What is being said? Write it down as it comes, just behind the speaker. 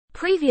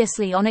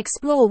Previously on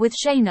Explore with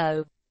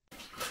Shano.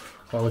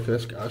 Oh, look at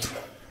this, guys.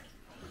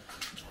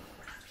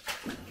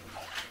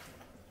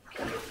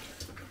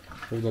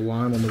 All the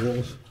lime on the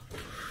walls.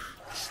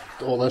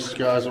 All this,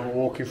 guys, that we're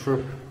walking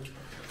through.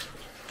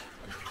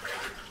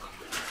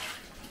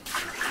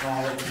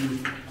 Oh,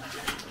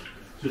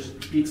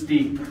 it's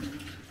deep.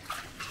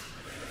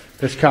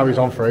 This carries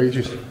on for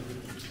ages.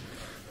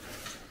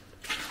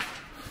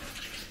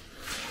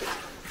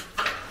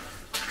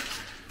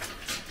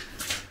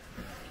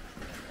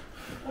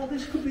 Oh,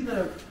 this could be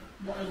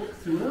what I looked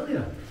through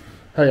earlier.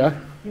 Oh yeah?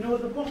 You know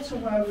at the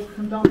bottom where we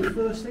come down the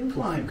first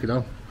incline? Look it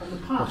on. On the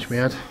path? Watch me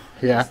head.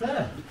 Yeah. It's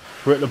there.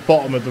 We're at the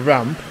bottom of the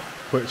ramp,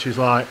 which is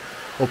like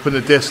up in the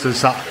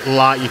distance. That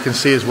light you can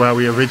see is where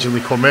we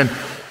originally come in.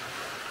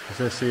 Is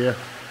this here?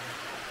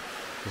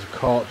 There's a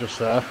cart just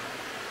there.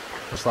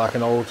 It's like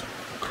an old,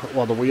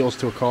 well, the wheels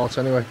to a cart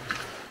anyway.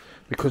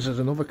 Because there's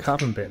another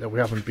cabin bit that we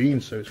haven't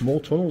been, so it's more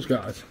tunnels,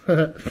 guys.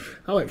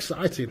 How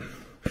exciting!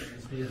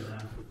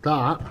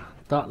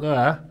 That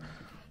there,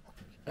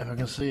 if I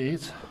can see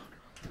it,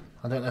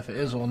 I don't know if it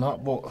is or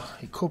not, but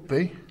it could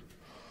be.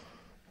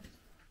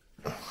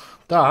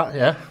 That,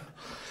 yeah,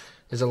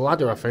 is a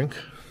ladder, I think.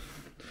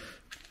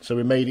 So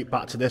we made it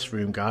back to this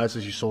room, guys,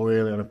 as you saw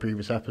earlier in a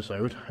previous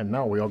episode, and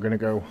now we are going to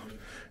go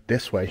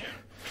this way.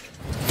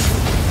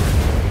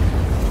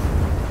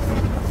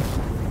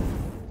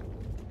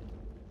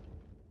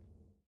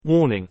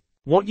 Warning: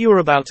 what you are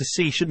about to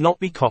see should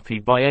not be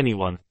copied by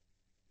anyone.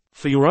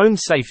 For your own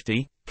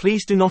safety,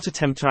 please do not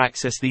attempt to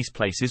access these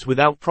places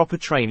without proper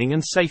training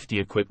and safety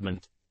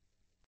equipment.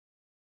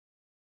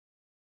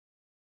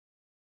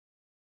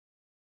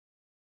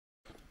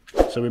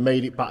 So we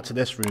made it back to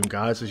this room,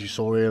 guys, as you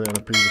saw earlier in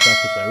a previous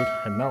episode,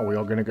 and now we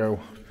are going to go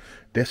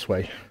this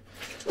way.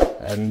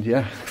 And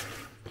yeah,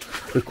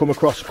 we've come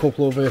across a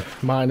couple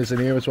of miners in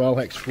here as well,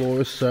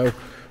 explorers, so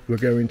we're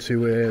going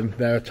to,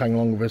 they're tagging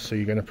along with us, so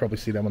you're going to probably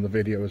see them on the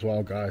video as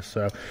well, guys.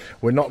 So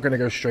we're not going to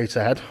go straight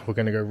ahead, we're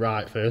going to go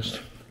right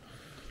first.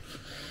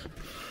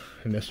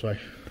 In this way.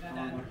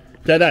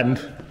 Dead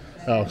end?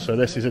 Oh, so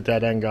this is a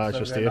dead end, guys,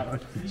 just here.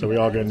 So we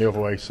are going the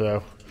other way,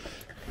 so.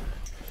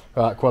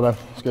 Right, come on then,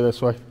 let's go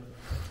this way.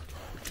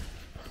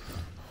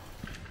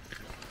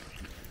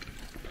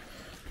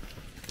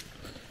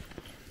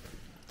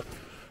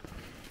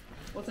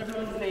 What's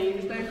everyone's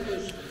names then?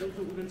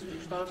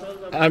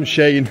 I'm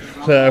Shane,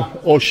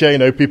 or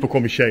Shano, people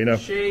call me Shano.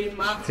 Shane,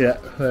 Matt. Yeah.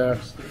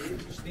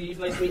 Steve,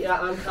 nice to meet you.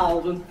 I'm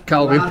Calvin.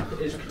 Calvin. Matt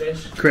is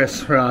Chris.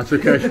 Chris, right,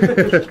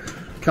 okay.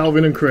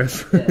 Calvin and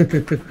Chris. Yeah.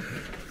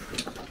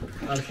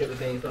 I'm shit with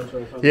names, don't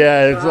you?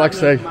 Yeah, it's like I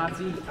say.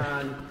 Matty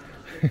and...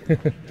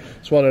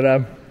 It's one of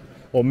them.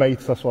 Or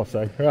mates, that's what I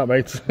say. Right,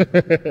 mates.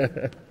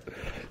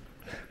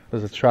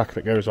 There's a track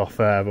that goes off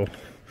there, but...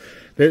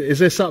 Is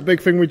this that big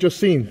thing we just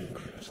seen,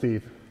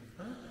 Steve?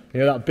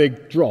 You know that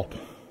big drop?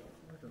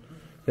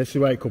 This is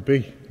where it could be.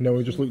 You know,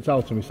 we just looked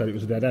out and we said it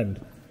was a dead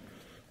end.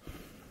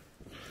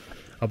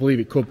 I believe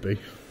it could be.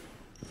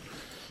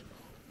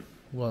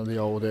 One of the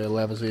old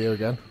levers here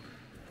again.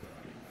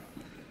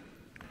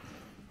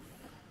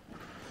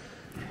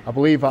 I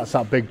believe that's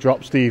that big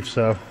drop, Steve,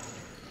 so...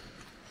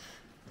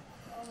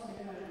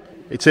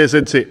 It is,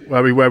 isn't it,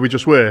 where we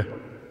just were?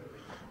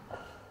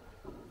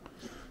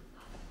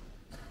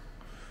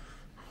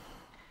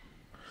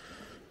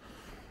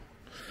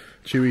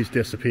 Chewy's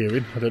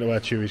disappearing. I don't know where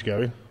Chewy's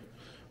going.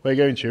 Where are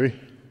you going, Chewy?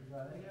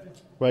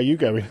 Where are you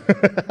going?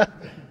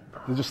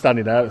 They're just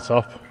standing there at the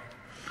top.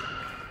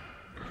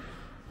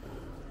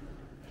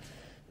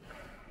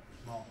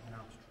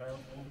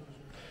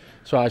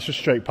 So it's just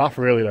straight path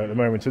really though, at the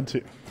moment, isn't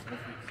it?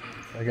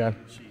 Again.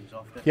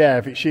 Yeah,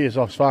 if it shears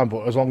off, it's fine,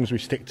 but as long as we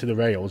stick to the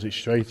rails, it's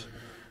straight.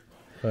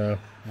 Where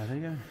are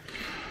you going?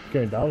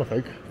 Going down, I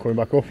think. Coming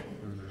back up.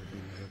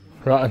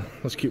 Right then,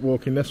 let's keep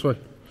walking this way.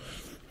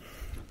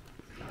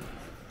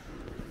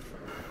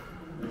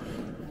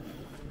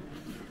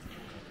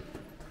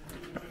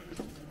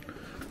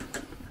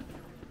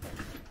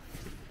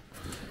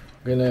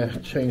 I'm going to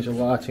change the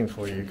lighting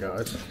for you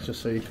guys,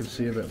 just so you can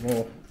see a bit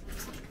more.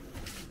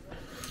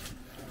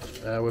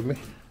 Bear with me.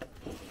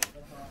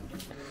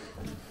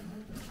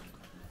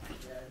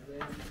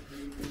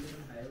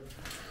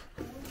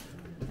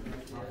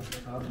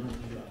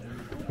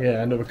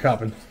 Yeah, another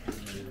cabin.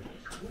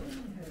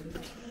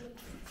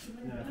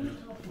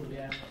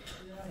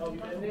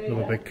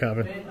 Another big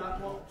cabin.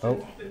 Oh,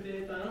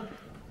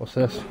 what's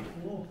this?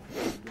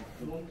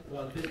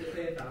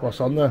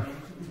 What's on there?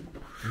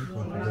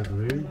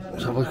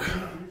 Let's have a look.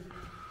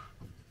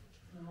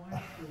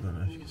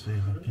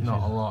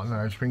 Not a lot,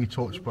 no. Just bring your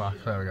torch back.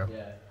 There we go.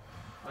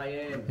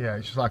 Yeah,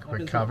 it's just like a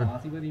big cabin.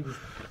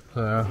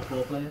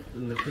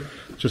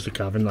 Just a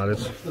cabin, that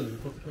is.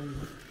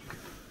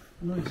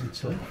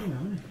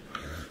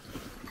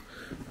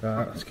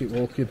 Right, let's keep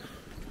walking.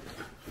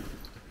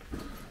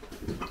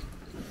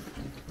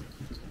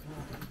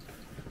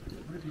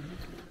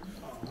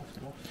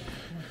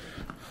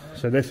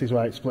 So this is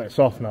where it splits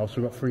off now,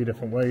 so we've got 3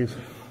 different ways.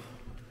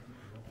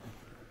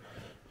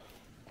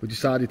 We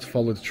decided to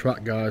follow the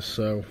track, guys,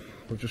 so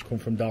we've just come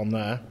from down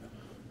there,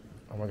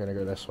 and we're going to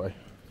go this way.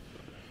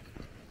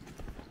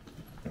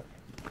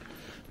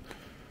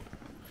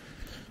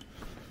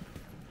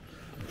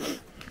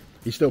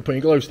 You still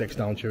putting glow sticks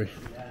down, Chewy?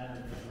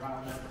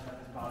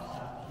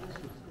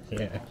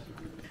 Yeah.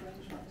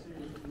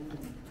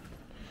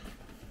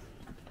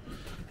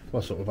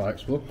 What sort of eye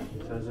explore?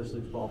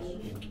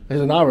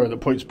 There's an arrow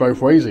that points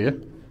both ways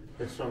here.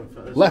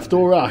 Left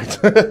or right?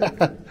 Go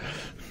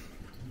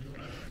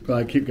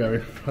ahead, keep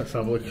going. Let's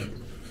have a look.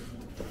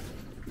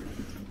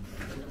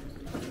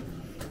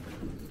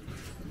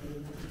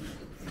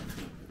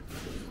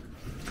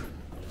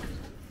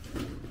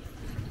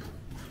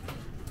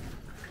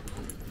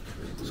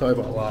 Sorry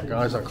about that,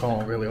 guys. I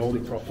can't really hold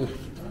it properly.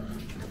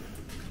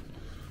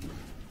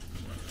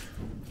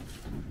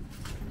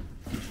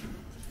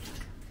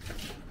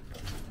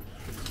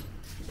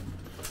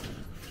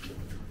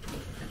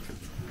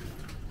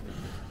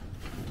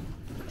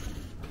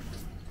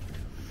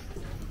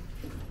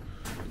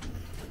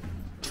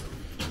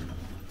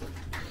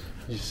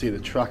 You see the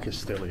track is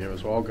still here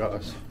as well,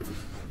 guys.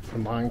 The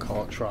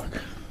minecart track.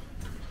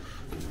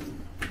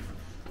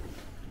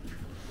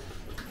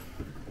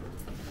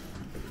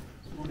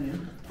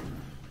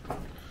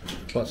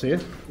 What's here?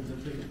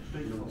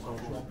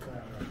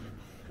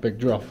 Big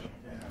drop.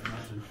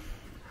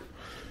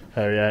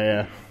 Oh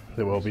yeah,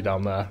 there will be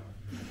down there.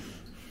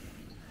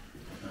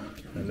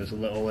 And there's a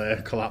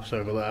little collapse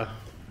over there.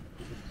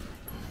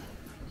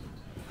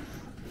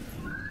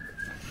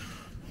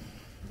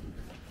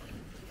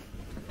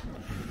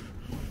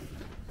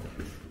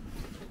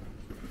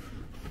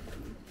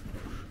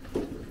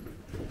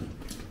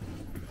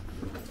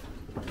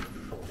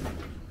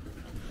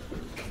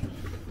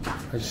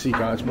 As you see,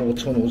 guys, more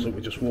tunnels that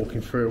we're just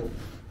walking through.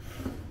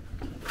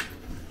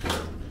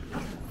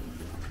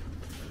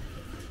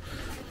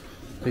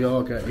 They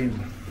are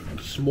getting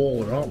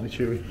smaller, aren't they,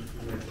 Chewy?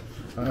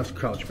 I have to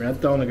crouch my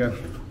head down again.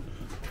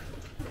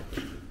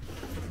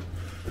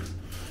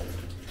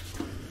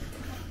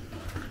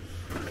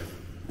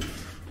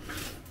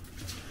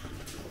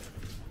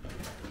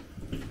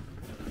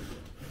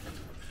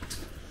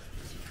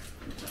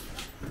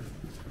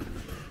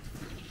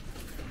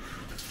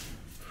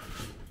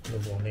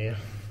 Another one here.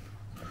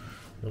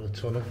 Another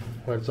tunnel.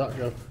 Where does that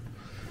go?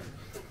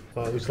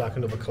 Oh, it looks like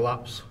another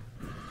collapse.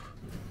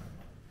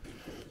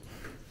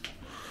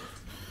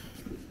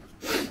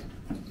 I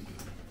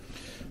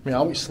mean,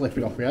 I'll be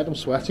slipping off my head, I'm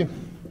sweating.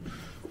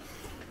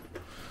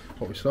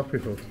 What are we stopping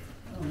for?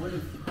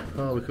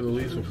 Oh, look at the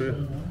leaves up here.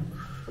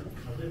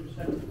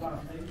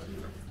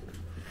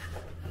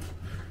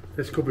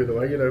 This could be the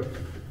way, you know.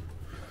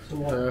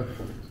 Look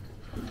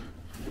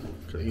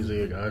at these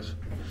here, guys.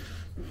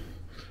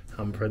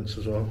 Handprints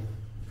as well.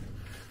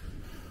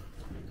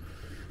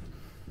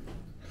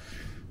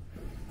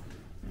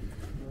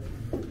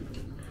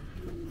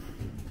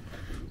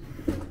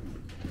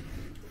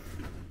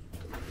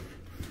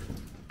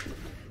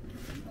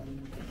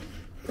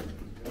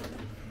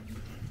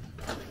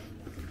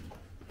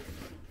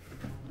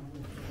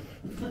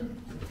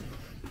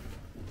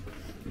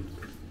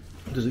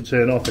 Does it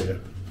turn off here?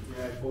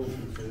 Yeah, it falls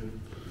into.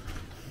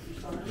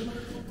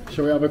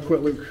 Shall we have a quick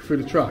look through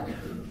the track?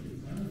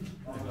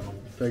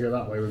 They go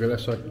that way, we'll go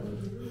this way.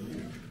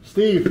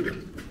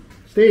 Steve!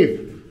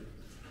 Steve!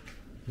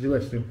 Is he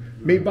listening?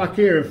 Meet back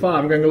here in 5,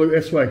 I'm going to look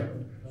this way.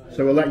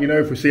 So we'll let you know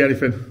if we see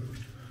anything.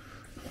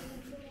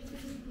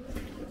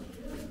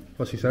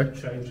 What's he say?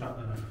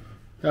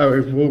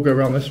 Oh, we'll go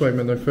around this way,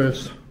 Minno,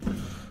 first.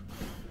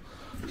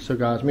 So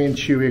guys, me and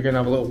Chewy are going to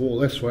have a little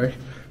walk this way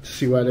to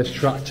see where this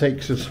track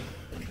takes us.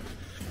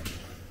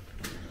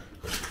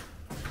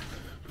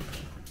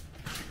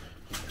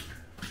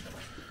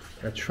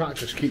 The track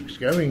just keeps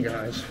going,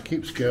 guys.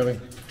 Keeps going.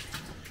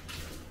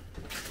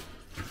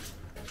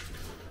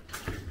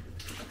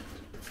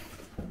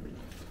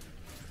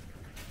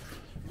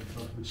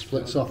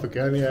 Splits off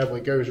again, yeah, but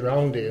it goes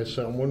around here,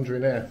 so I'm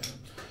wondering if it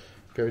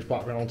goes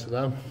back round to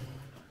them.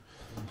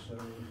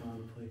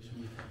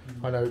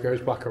 I know it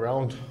goes back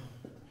around.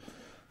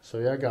 So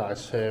yeah,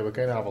 guys, we're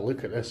going to have a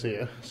look at this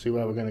here, see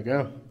where we're going to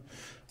go.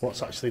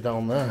 What's actually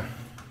down there?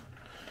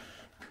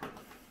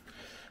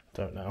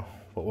 Don't know,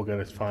 but we're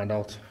going to find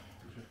out.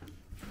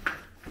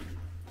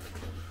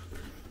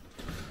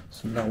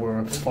 So now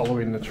we're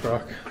following the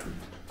track.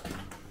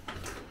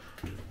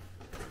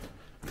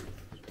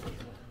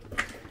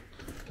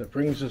 That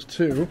brings us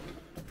to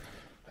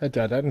a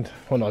dead end.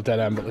 Well, not a dead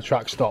end, but the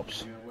track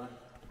stops.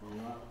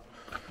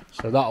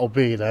 So that'll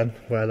be then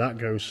where that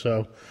goes.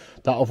 So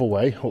that other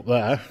way up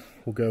there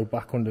will go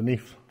back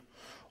underneath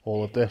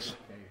all of this,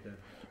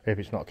 if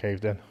it's not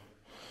caved in.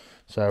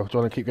 So do you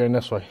want to keep going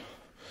this way?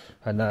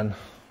 And then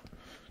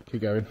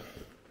keep going.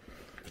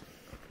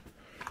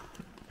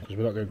 Because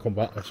we're not going to come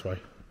back this way.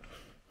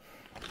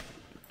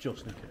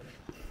 Just in case.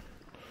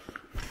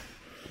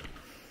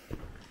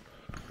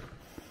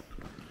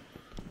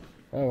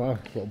 Oh wow,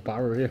 little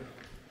barrow here.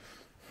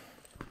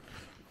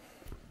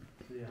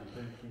 Yeah, I'm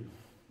thinking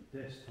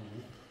this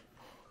tunnel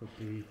could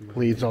be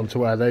Leads on to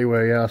where they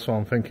were, yeah, that's what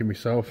I'm thinking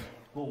myself.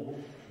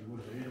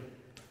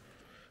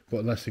 but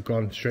unless they've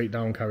gone straight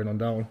down, carrying on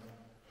down.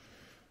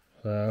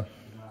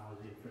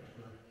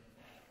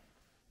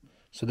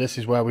 So this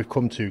is where we've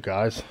come to,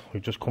 guys.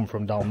 We've just come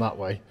from down that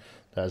way.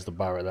 There's the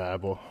barrier there,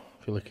 but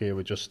if you look here,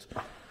 we're just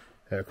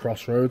at a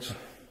crossroads.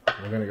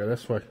 We're going to go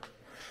this way.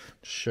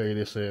 Just show you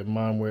this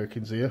mine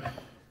workings here.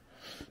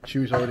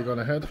 Chew's already gone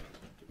ahead.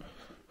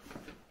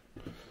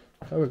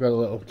 Oh, we've got a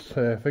little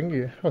thing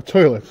here. Oh,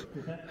 toilet.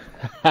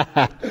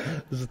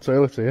 There's a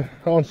toilet here.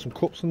 Oh, and some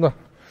cups in there.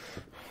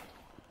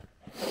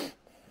 Look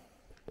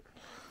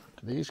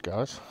at these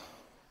guys.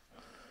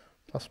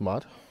 That's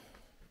mad.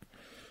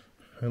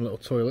 And a little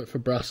toilet for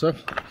Brasso.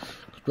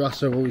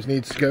 Brasso always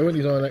needs to go when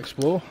he's on an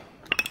explore.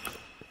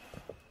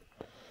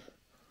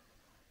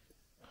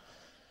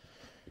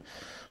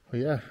 But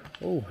yeah,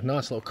 oh,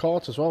 nice little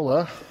cart as well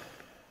there.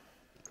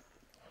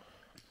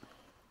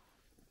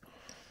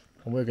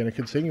 And we're going to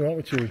continue, aren't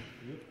we, Chewy?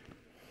 Yep.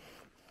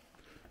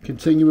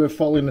 Continue with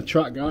following the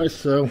track, guys.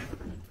 So,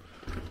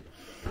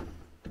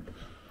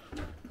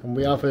 and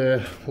we have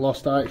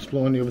lost eye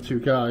exploring the other two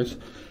guys.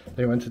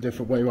 They went a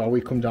different way while we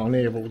come down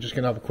here, but we're just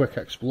going to have a quick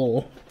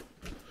explore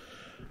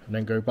and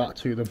then go back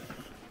to them.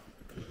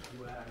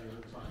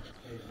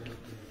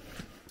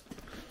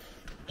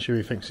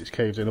 Chewy thinks it's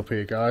caved in up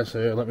here, guys.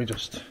 Let me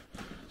just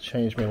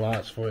change my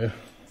lights for you.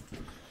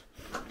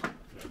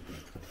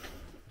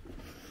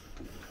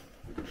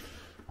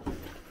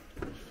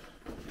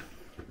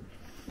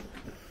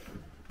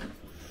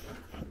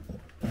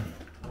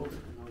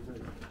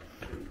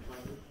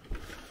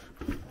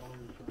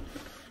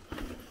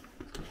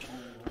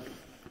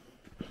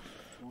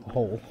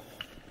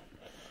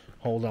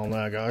 Hole down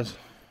there, guys.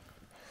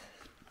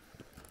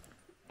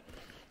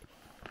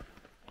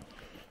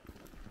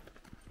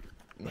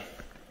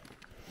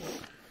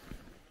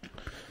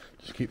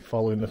 Just keep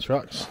following the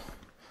tracks.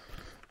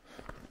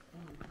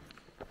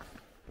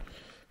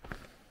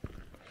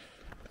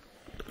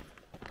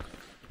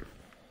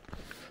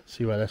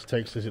 See where this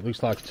takes us. It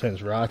looks like it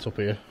turns right up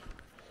here.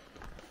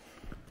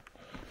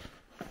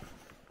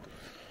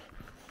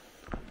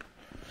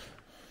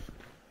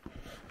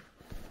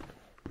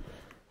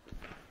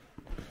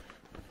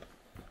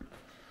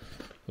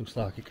 Looks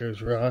like it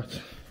goes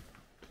right.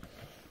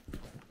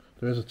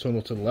 There is a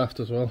tunnel to the left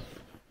as well.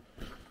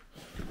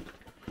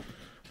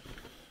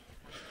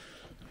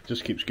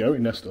 Just keeps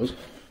going, this does.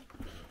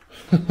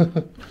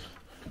 Another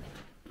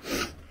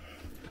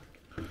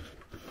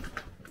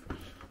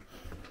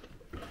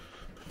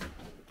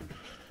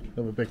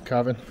big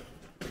cabin.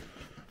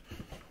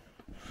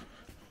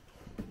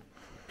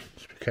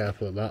 Just be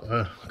careful of that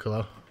there, look at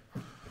that.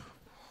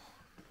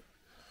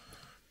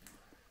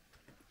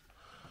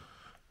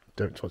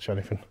 Don't touch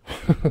anything,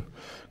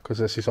 because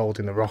this is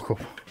holding the rock up.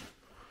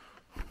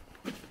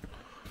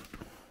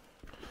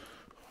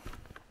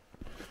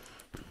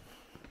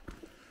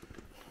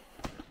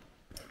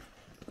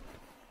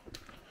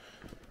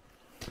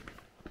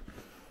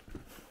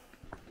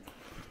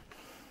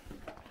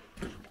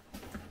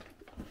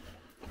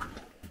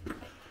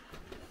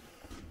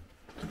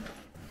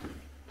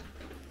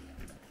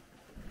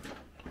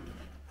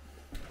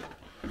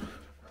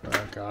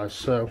 Alright guys,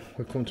 so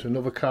we've come to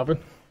another cabin.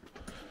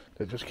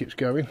 It just keeps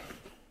going.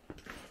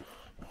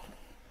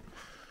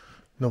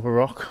 Another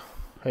rock.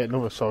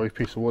 Another, sorry,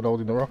 piece of wood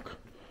holding the rock.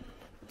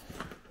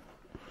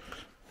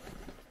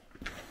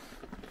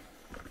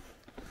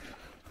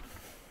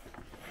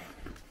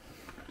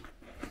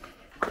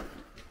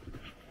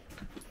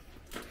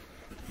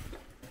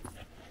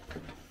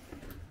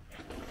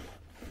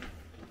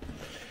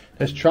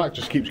 This track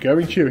just keeps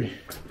going, Chewy.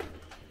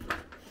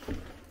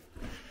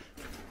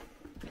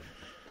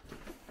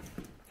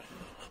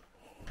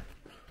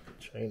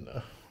 Chain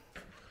there.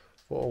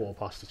 Thought I walked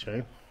past the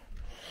chain.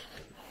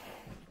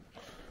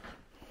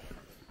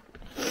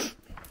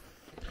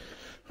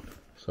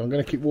 So I'm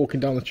going to keep walking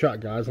down the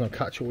track, guys, and I'll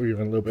catch up with you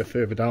a little bit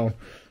further down.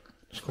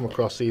 Just come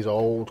across these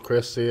old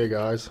crisps here,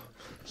 guys.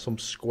 Some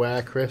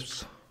square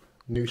crisps,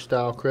 new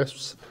style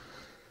crisps,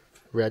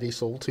 ready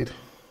salted.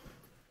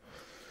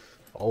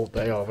 Old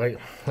they are, mate.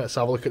 Let's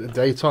have a look at the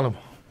date on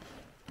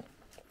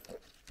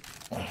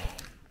them.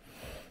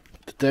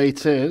 The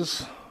date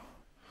is...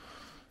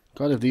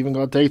 God, they've even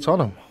got a date on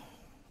them.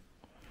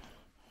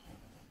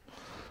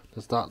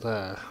 There's that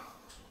there.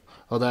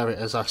 Oh, there it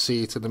is. I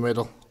see it in the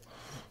middle.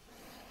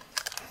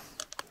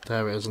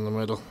 There it is in the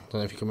middle. Don't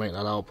know if you can make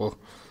that out, but it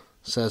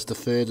says the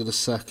 3rd of the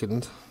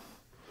 2nd.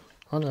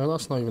 Oh no,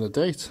 that's not even a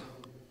date.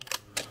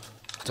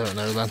 Don't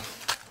know then.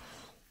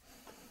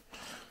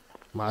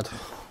 Mad.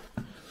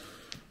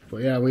 But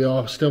yeah, we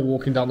are still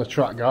walking down the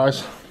track,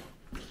 guys.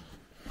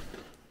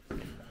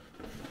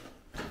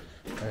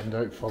 And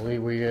hopefully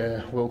we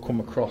will come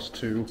across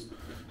to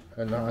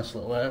a nice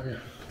little area.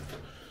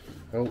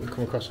 I hope we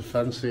come across a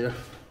fence here.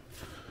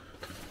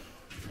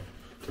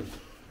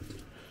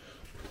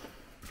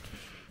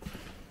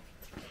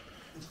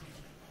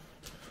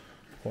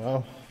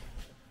 Wow.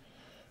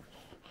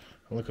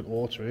 And look at the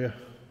water here.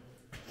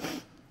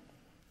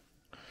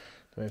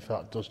 Don't know if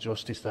that does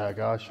justice there,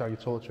 guys. Shall you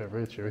torch over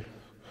here, Chewy?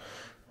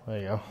 There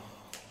you go.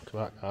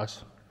 Look at that,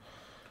 guys.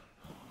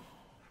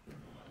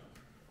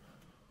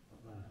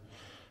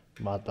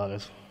 Mad that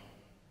is.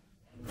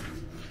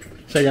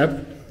 Say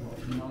again.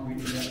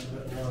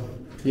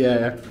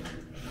 Yeah.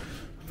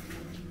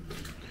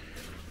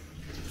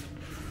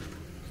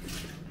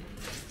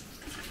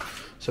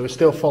 So we're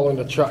still following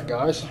the track,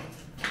 guys.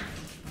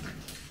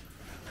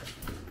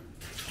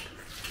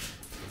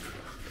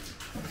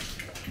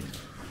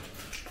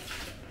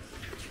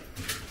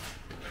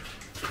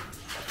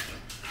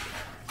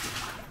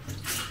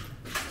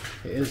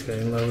 It is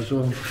getting low as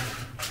well.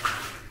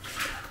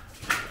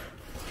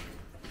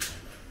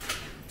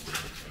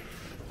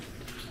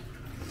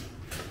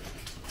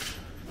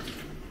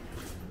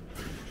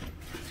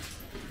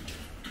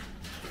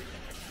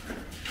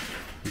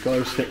 The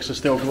glow sticks are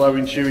still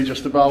glowing, Chewy,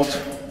 just about.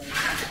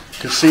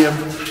 You can see them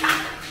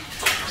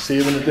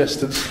in the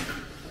distance.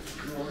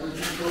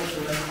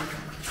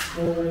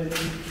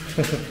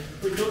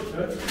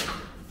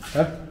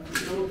 Huh?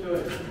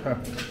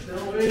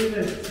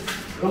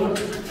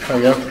 There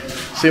you go.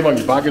 See them on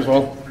your bag as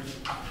well.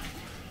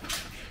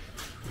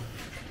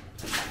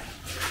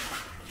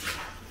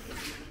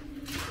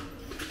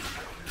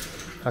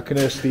 I can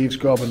hear Steve's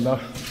grabbing that.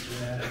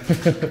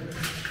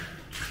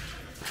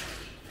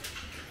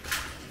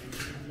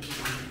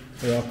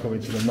 We are coming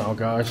to them now,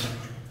 guys.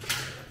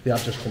 They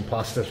have just come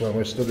past us when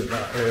we stood at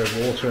that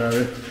water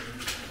area.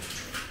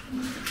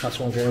 That's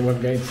one game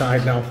we're getting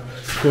tired now.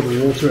 Go to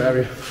the water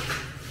area.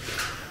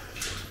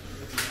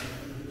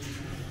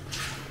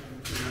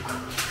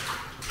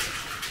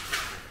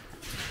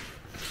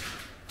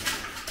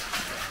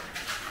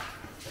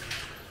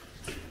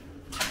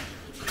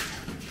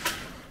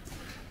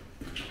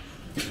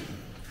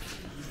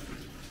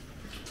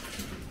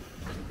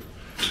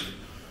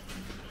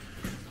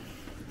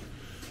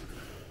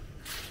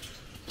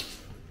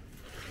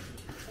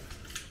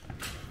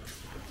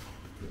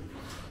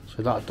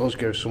 So that does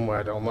go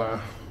somewhere down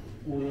there.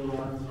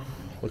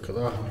 Look at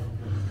that.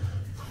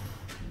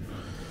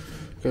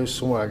 Goes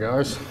somewhere,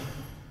 guys.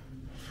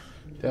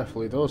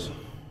 Definitely does.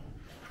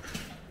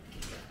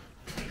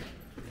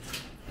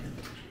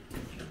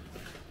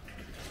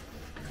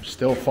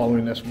 Still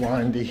following this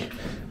windy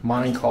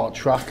minecart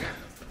track.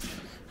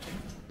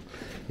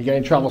 You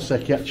getting travel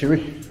sick yet,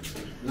 Chewy?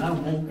 No,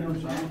 I'm walking.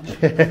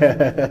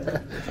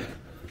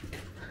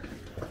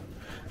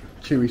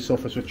 Chewy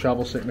suffers with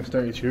travel sickness,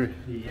 don't you, Chewy?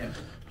 Yeah.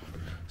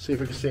 See if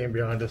we can see him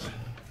behind us.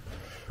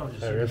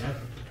 There he is.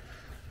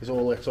 He's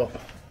all lit up.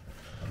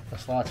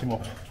 Let's light him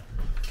up.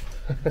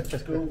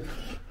 Let's go.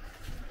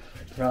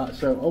 Right,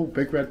 so, oh,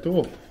 big red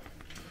door.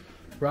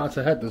 Right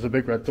ahead, there's a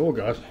big red door,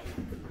 guys.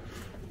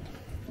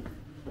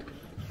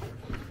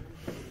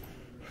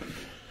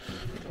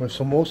 There's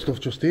some more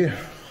stuff just here.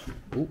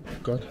 Oh,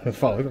 God, I'm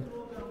following.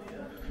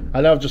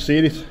 I know, I've just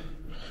seen it.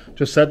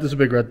 Just said there's a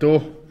big red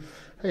door.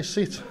 Hey,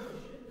 seat.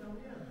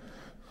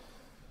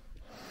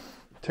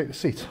 Take the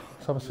seat.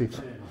 Let's have a seat.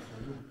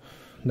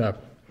 No.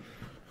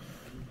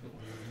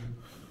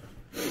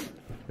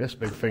 This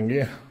big thing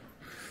here.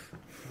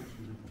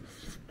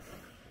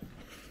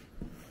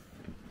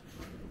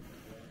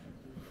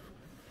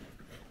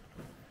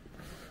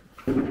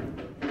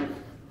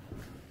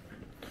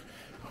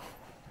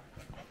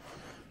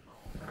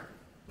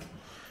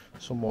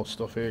 Some more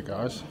stuff here,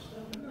 guys.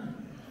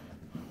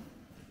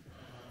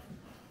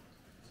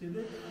 See, I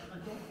don't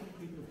think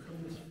people come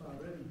this far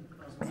in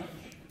as much.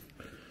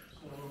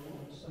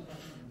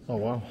 Oh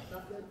wow.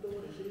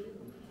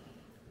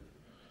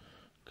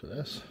 Look at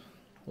this.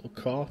 Little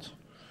cart.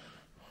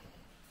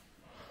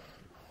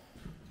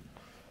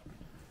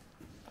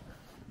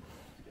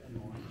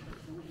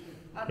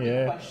 I've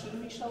been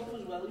questioning myself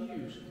as well,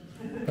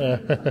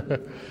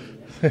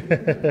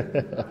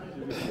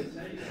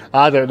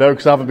 I don't know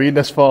because I haven't been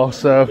this far,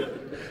 so.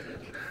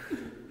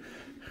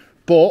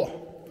 But,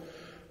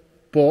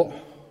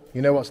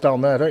 you know what's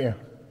down there, don't you?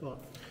 What?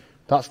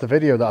 That's the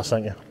video that I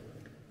sent you.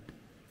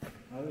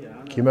 Oh yeah.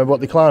 Can you remember what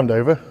they climbed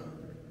over?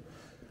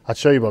 I'd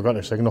show you, but I got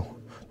no signal.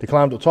 They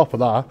climbed up top of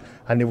that,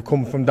 and they were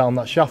coming from down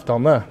that shaft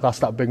down there. That's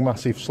that big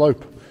massive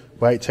slope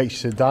where it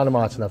takes you to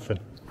dynamite and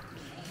everything.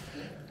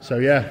 So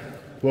yeah,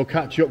 we'll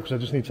catch you up because I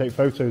just need to take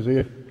photos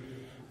here.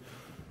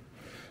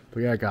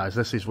 But yeah, guys,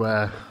 this is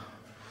where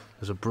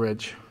there's a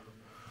bridge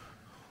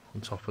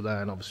on top of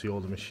there, and obviously all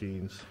the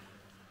machines.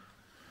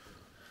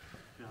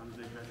 Behind the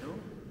big red door.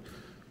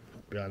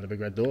 Behind the big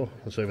red door.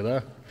 That's over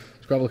there.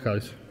 Let's grab a look,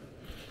 guys.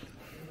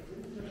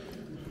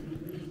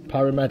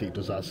 Paramedic,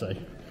 does that say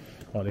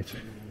on it?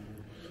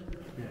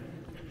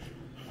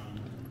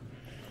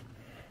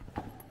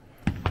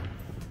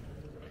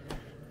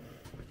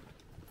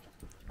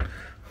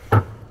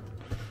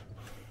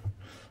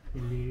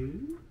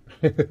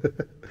 Hello.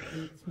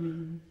 It's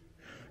me.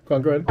 Go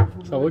on,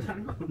 let's have a look.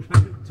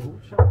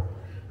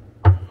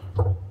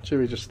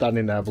 Chewy's just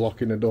standing there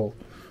blocking the door.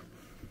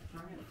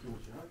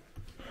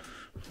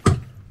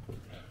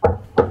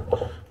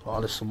 Oh,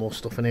 there's some more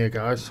stuff in here,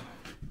 guys.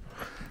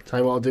 Tell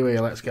you what I'll do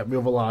here, let's get my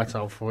other light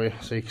out for you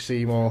so you can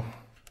see more.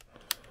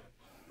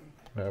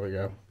 There we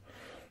go.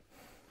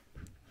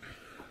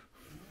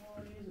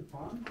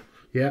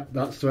 Yeah,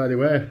 that's where they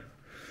were.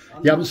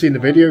 You haven't seen the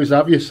videos,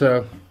 have you?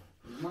 So.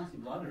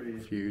 Massive ladder here.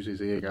 fuses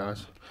here,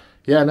 guys.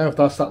 Yeah, no,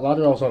 that's that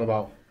ladder I was on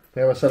about.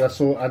 You know, I said I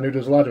knew there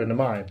was a ladder in the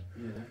mine.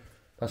 Yeah.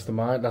 That's the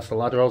mine. That's the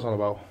ladder I was on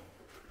about.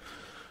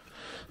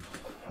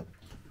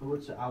 I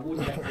would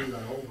get through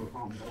that over, I can't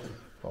bother.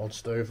 Old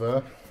stove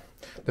there.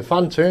 The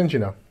fan turns, you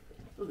know.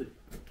 Does it?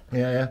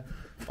 Yeah, yeah.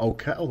 Old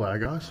kettle there,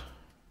 guys.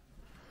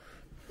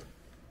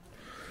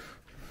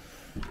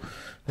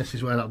 This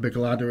is where that big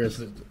ladder is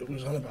that it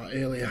was on about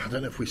earlier. I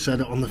don't know if we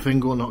said it on the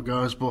thing or not,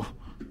 guys, but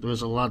there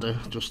is a ladder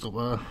just up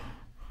there.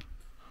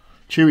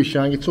 Chewy,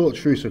 shine your torch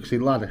through so you can see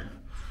the ladder.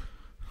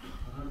 I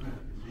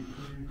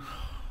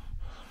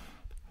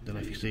don't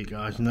know if you see it,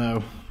 guys.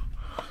 No.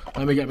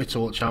 Let me get my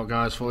torch out,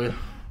 guys, for you.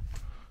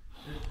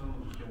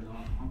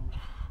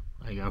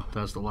 There you go.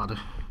 There's the ladder.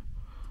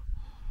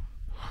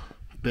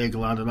 Big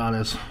ladder, that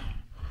is.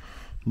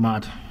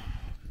 Mad.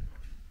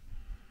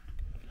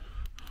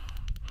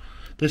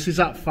 This is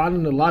that fan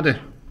and the ladder.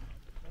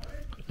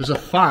 There's a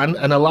fan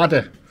and a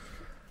ladder.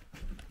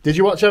 Did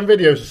you watch them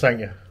videos I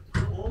sent you?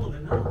 All of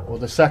them, no. Well,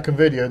 the second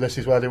video, this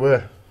is where they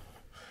were.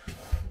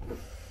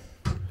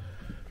 Did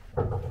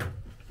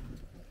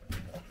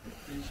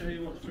you show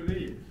you what's through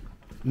here?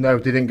 No,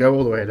 they didn't go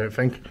all the way, I don't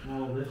think.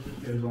 Well, this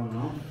just goes on and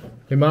on.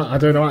 They might, I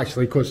don't know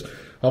actually, because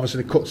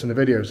obviously the cuts in the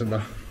videos and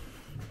that.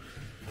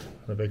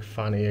 A big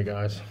fan here,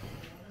 guys.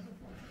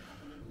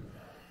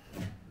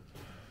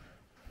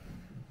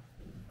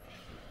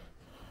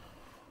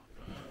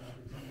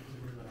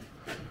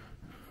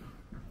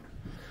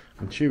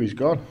 And Chewy's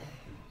gone.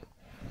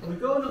 Are we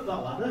going up that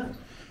ladder?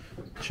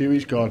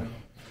 Chewy's gone.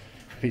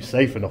 If it's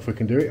safe enough, we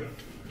can do it.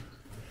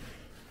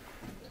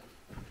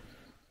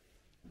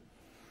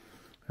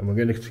 And we're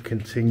going to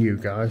continue,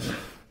 guys,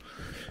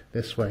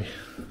 this way,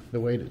 the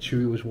way that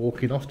Chewy was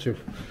walking off to.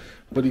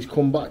 But he's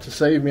come back to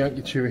save me, haven't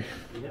you, Chewy?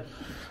 Yep.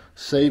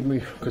 Save me,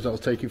 because I was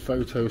taking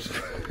photos.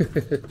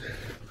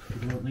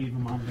 Don't leave a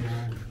man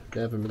behind.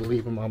 Never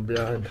leave a man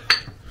behind.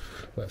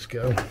 Let's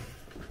go.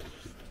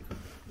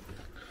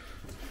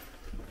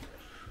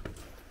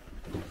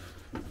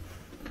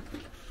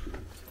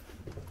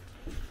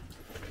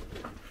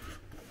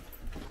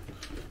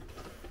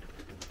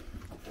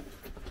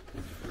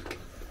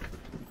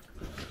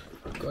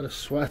 Got a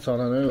sweat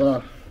on, I know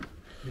that.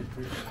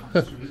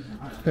 I'm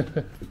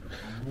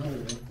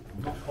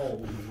not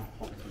cold, I'm not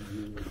hot.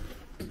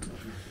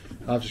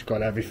 I've just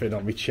got everything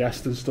on my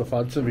chest and stuff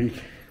onto me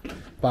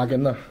bag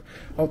and that.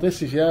 Oh,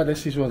 this is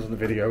was in the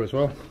video as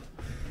well.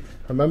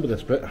 I remember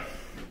this bit.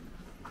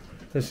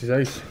 This is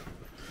ace.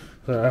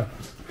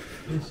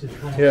 This is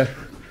hot. Yeah,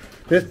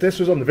 this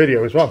was on the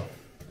video as well.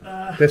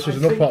 This was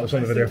another part that was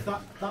on the video.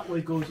 That way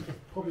goes,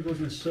 it probably goes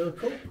in a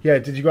circle. Yeah,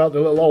 did you go out the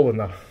little hole in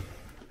that?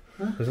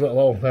 Huh? There's a little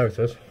hole, there it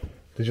is.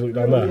 Did you look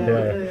down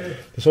there? Yeah.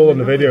 It's all on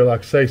the video,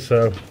 like I say,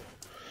 so...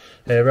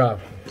 Hey, right,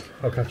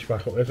 I'll catch you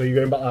back up there. So are you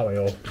going back that way,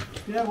 or...?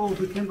 Yeah, well,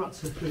 we came back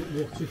to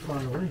walk too far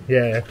away.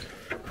 Yeah.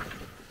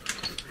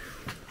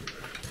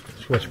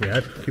 Just watch my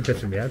head, keep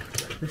hitting my head.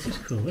 This is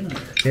cool, isn't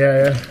it?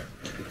 Yeah.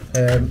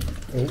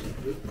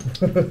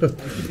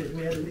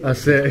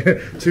 That's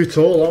it. Too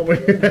tall, aren't we? Are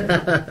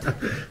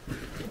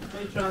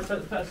you trying to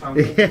take the pet sound?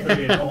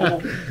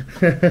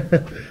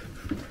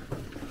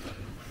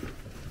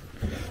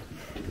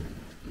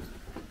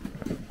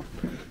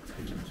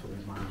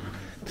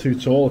 Too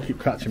tall, I keep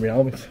catching my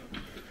helmet.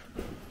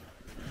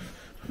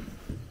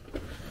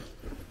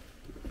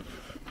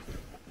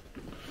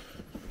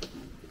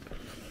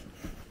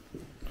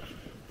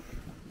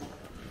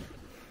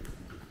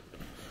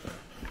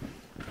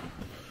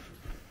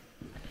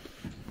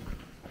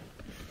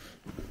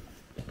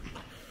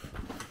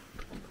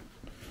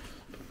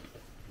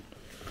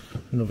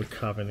 Another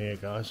cabin here,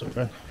 guys, up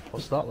there.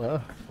 What's that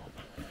there?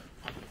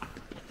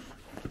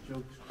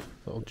 Jugs.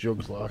 Little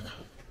jugs like.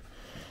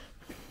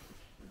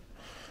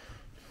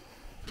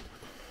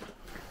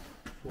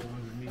 Is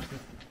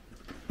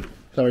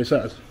that what he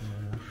says?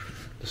 Yeah.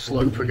 The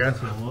slope again.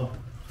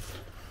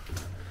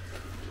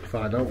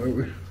 Find out, won't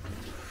we?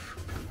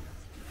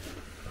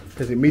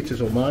 Is it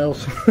meters or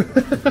miles?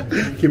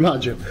 Can you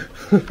imagine?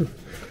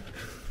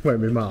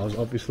 Won't be miles,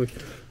 obviously.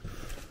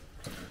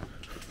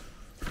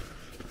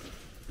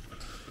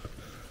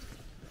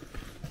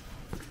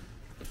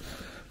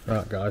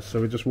 Right, guys,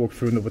 so we just walked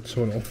through another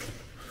tunnel.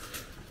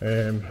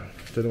 Don't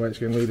know where it's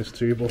going to lead us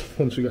to, but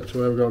once we get to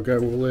where we're going to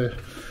go, we'll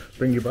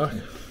bring you back.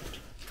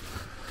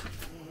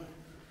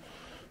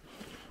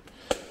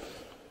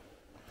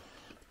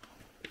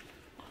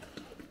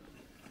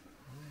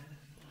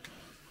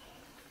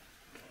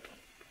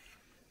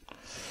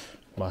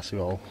 Massive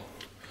hole.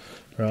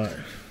 Right,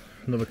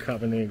 another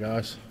cabin here,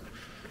 guys.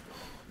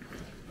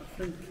 I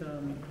think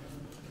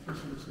this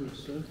is a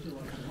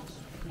circular.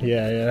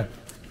 Yeah.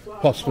 Well,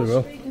 Possibly I was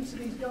will. speaking to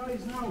these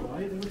guys now,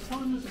 right? They were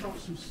telling us about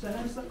some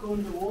stairs that go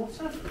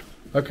underwater.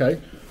 Okay.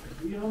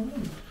 You know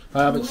them?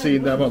 I haven't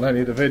seen them on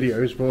any of the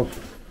videos, but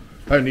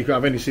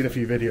I've only seen a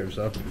few videos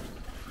though.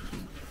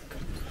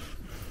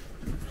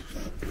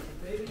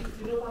 Maybe,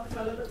 you know that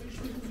fella that we were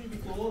speaking to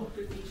before?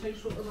 Did he say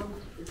something about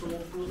it's all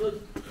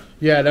flooded?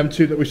 Yeah, them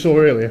two that we saw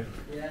earlier.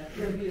 Yeah,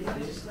 maybe it's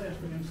this stair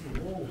from into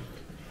the wall.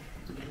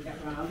 can get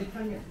around it,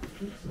 can you?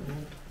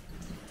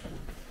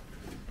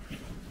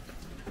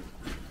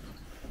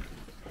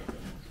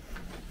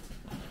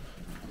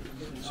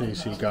 So you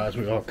see guys,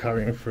 we are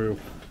carrying through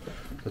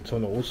the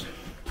tunnels,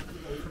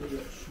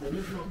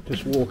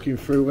 just walking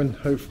through, and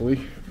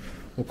hopefully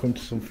we'll come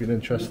to something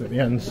interesting at the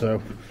end,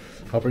 so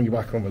I'll bring you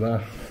back over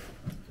there.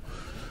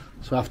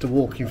 So after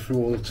walking through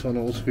all the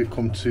tunnels, we've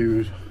come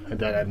to a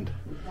dead end,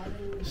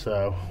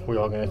 so we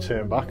are going to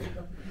turn back.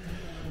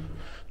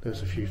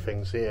 There's a few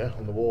things here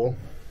on the wall,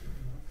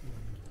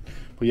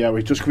 but yeah,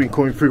 we've just been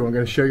coming through. I'm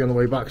going to show you on the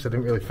way back because I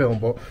didn't really film,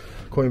 but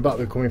coming back,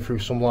 we're coming through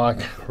some like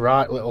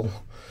right little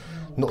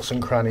nuts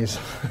and crannies.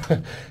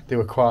 They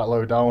were quite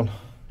low down,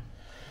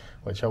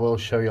 which I will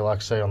show you, like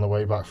I say, on the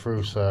way back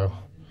through. So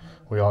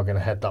we are going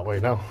to head that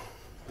way now.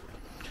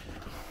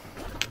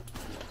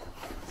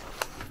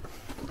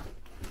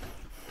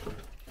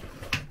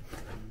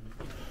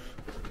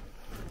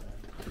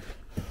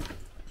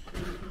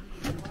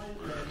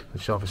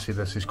 Which obviously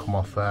this has come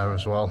off there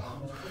as well.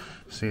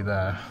 See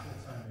there,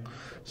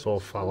 it's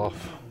all fell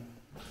off.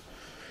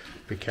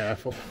 Be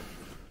careful.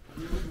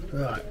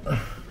 Right.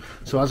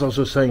 So as I was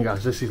just saying,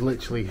 guys, this is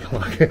literally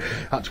like I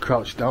had to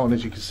crouch down.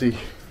 As you can see,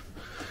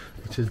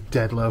 it is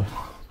dead low.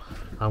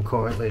 I'm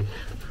currently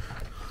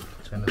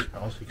turn this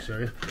around so you can see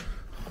it.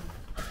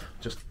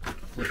 Just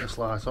flick this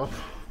light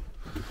off.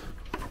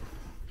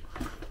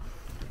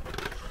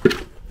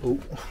 Oh,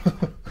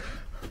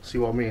 see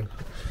what I mean?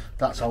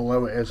 That's how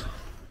low it is.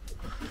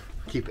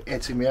 Keep it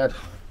hitting my head.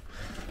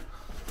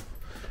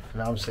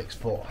 And I'm 6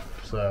 foot,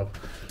 so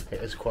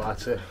it is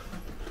quite a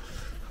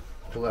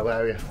low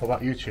area. What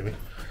about you, Chewy?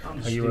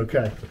 Are you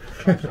okay?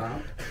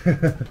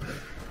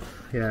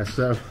 Yeah,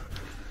 so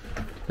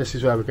this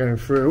is where we're going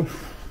through.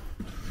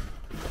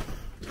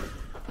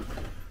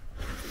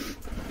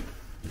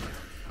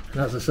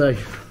 And as I say,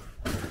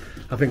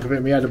 I think I've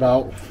hit my head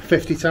about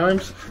 50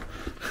 times.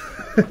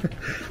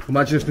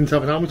 Imagine if I didn't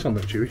have an helmet on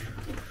them, Chewy.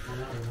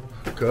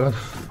 Good.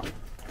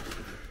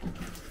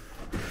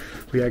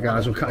 But yeah,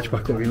 guys, we'll catch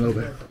back up in a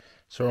little bit.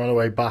 So we're on our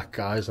way back,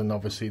 guys, and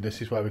obviously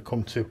this is where we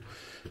come to.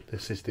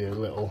 This is the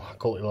little, I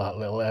call it like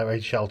little air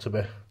raid shelter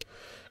bit,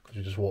 because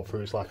you just walk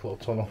through, it's like a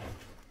little tunnel.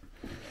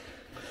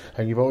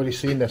 And you've already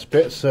seen this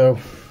bit, so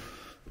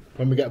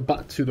when we get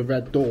back to the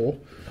red door,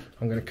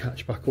 I'm going to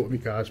catch back up with you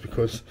guys,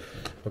 because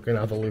we're going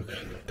to have a look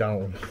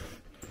down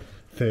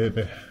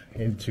further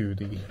into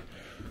the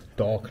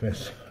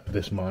darkness of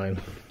this mine.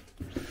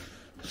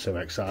 So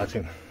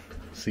exciting.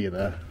 See you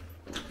there.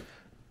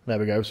 There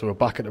we go, so we're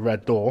back at the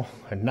red door,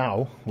 and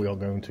now we are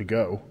going to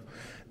go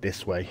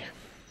this way.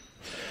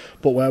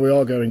 But where we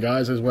are going,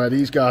 guys, is where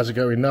these guys are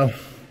going now.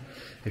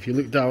 If you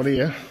look down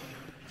here,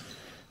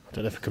 I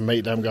don't know if I can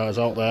make them guys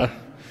out there,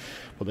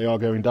 but they are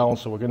going down,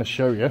 so we're going to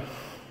show you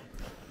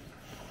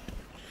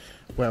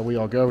where we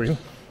are going.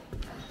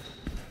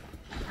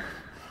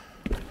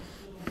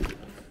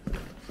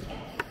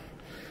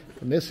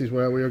 And this is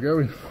where we are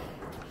going.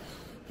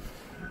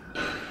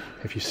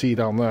 If you see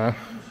down there,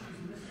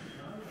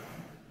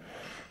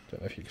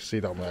 don't know if you can see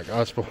down there,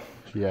 guys, but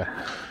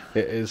yeah,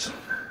 it is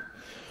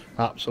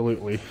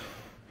absolutely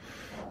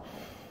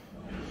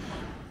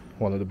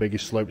one of the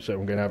biggest slopes that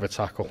I'm going to ever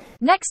tackle.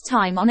 Next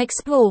time on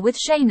Explore with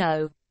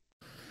Shano.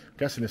 I'm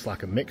guessing it's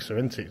like a mixer,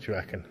 isn't it, do you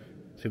reckon?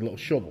 See the little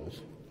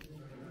shovels?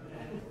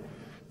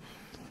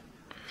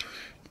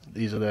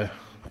 These are the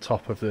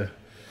top of the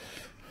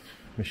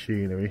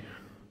machinery.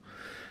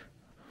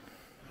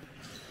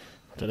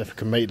 I don't know if I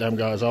can make them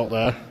guys out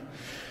there,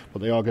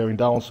 but they are going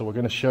down, so we're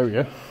going to show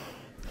you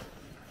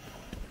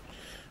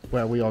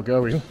where we are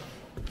going.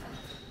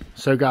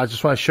 So guys,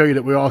 just want to show you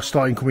that we are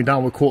starting coming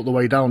down. We're caught the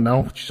way down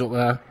now, which is up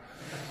there,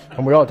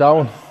 and we are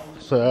down.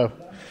 So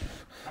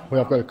we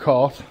have got a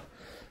cart,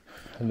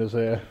 and there's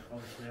a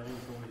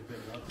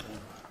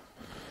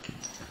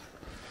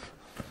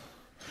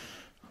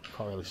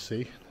can't really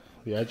see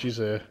the edges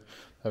here.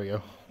 There we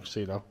go.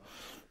 See now.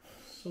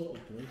 Sort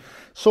of blue.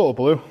 Sort of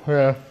blue,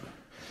 yeah.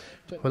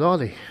 What are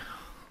they?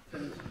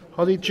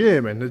 Are they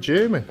German? They're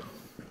German.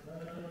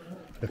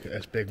 Look at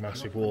this big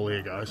massive wall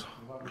here, guys.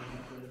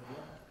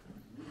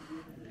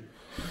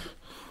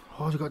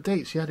 Oh, they've got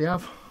dates. Yeah, they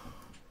have.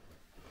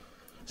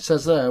 It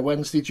says there,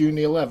 Wednesday, June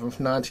the 11th,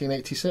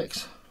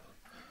 1986.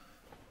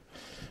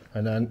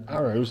 And then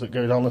arrows that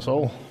go down this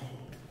hole,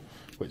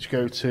 which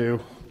go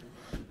to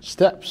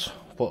steps,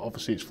 but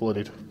obviously it's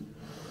flooded.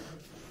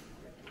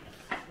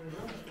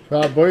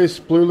 Right, boys,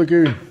 Blue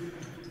Lagoon.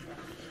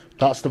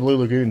 That's the Blue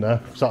Lagoon there,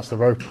 because that's the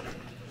rope.